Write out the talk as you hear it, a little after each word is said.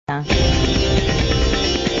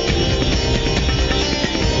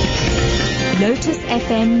Lotus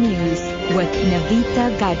FM News with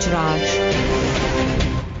Navita Gajraj.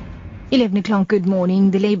 11 o'clock, good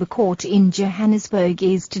morning. The Labour Court in Johannesburg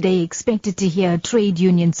is today expected to hear Trade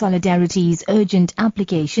Union Solidarity's urgent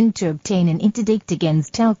application to obtain an interdict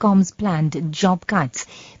against Telkom's planned job cuts.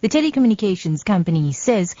 The telecommunications company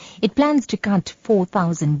says it plans to cut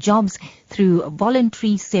 4,000 jobs through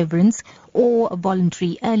voluntary severance or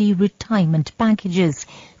voluntary early retirement packages.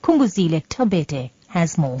 Kumbuzile Tabete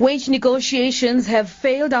has more. Wage negotiations have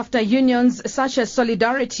failed after unions such as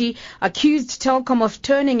Solidarity accused Telkom of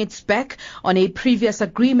turning its back on a previous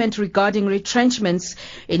agreement regarding retrenchments.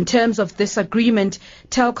 In terms of this agreement,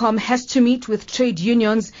 Telkom has to meet with trade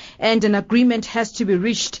unions and an agreement has to be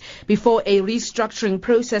reached before a restructuring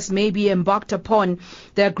process may be embarked upon.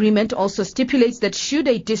 The agreement also stipulates that should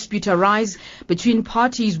a dispute arise between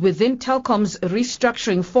parties within Telkom's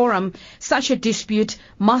restructuring forum, such a dispute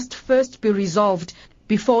must first be resolved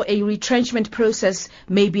before a retrenchment process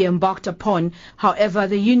may be embarked upon. However,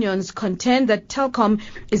 the unions contend that Telkom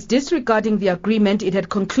is disregarding the agreement it had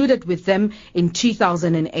concluded with them in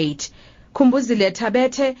 2008. Kumbuzile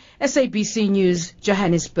Tabete, SABC News,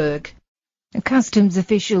 Johannesburg. Customs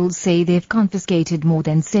officials say they've confiscated more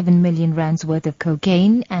than 7 million rands worth of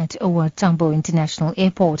cocaine at OR Tambo International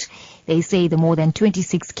Airport. They say the more than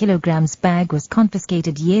 26 kilograms bag was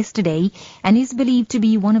confiscated yesterday and is believed to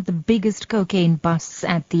be one of the biggest cocaine busts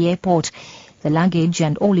at the airport. The luggage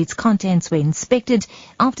and all its contents were inspected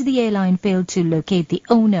after the airline failed to locate the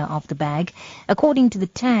owner of the bag. According to the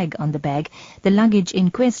tag on the bag, the luggage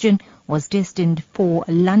in question was destined for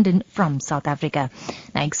London from South Africa.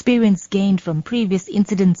 Now, experience gained from previous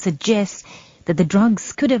incidents suggests that the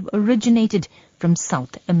drugs could have originated from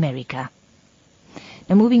South America.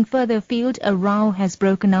 Now, moving further afield, a row has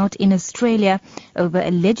broken out in Australia over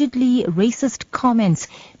allegedly racist comments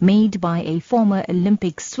made by a former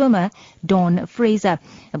Olympic swimmer, Dawn Fraser,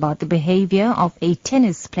 about the behavior of a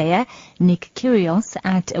tennis player, Nick Kyrgios,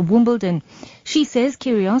 at Wimbledon. She says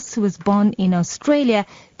Kyrgios, who was born in Australia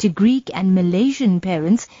to Greek and Malaysian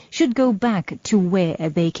parents, should go back to where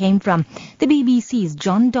they came from. The BBC's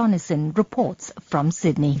John Donnison reports from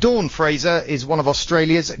Sydney. Dawn Fraser is one of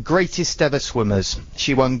Australia's greatest ever swimmers.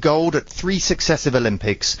 She won gold at 3 successive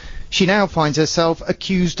Olympics. She now finds herself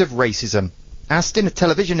accused of racism. Asked in a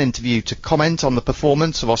television interview to comment on the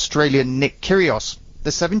performance of Australian Nick Kyrgios, the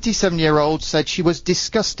 77-year-old said she was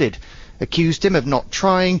disgusted, accused him of not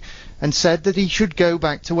trying, and said that he should go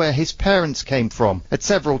back to where his parents came from. At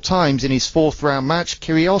several times in his fourth-round match,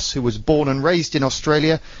 Kyrgios, who was born and raised in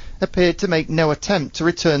Australia, appeared to make no attempt to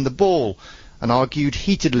return the ball and argued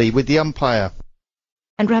heatedly with the umpire.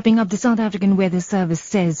 And wrapping up, the South African Weather Service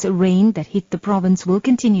says rain that hit the province will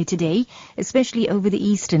continue today, especially over the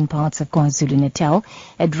eastern parts of KwaZulu-Natal.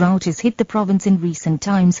 A drought has hit the province in recent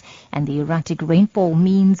times, and the erratic rainfall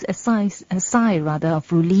means a sigh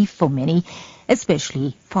of relief for many,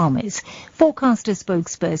 especially farmers. Forecaster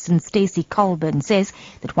spokesperson Stacey Colburn says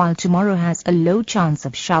that while tomorrow has a low chance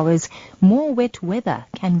of showers, more wet weather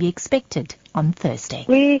can be expected on Thursday.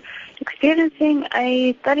 We're experiencing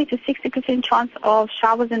a 30 to 60% chance of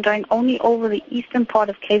showers and rain only over the eastern part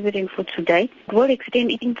of KZN for today. It will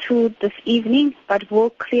extend into this evening, but will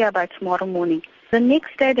clear by tomorrow morning. The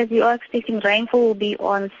next day that we are expecting rainfall will be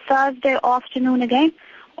on Thursday afternoon again.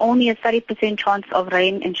 Only a 30% chance of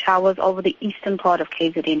rain and showers over the eastern part of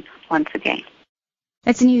KZN once again.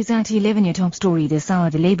 That's the news at 11. Your top story this hour.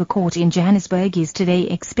 The Labour Court in Johannesburg is today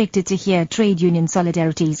expected to hear Trade Union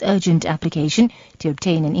Solidarity's urgent application to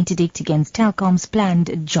obtain an interdict against Telkom's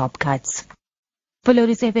planned job cuts. For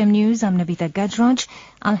Lotus FM News, I'm Navita Gajraj.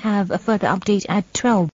 I'll have a further update at 12.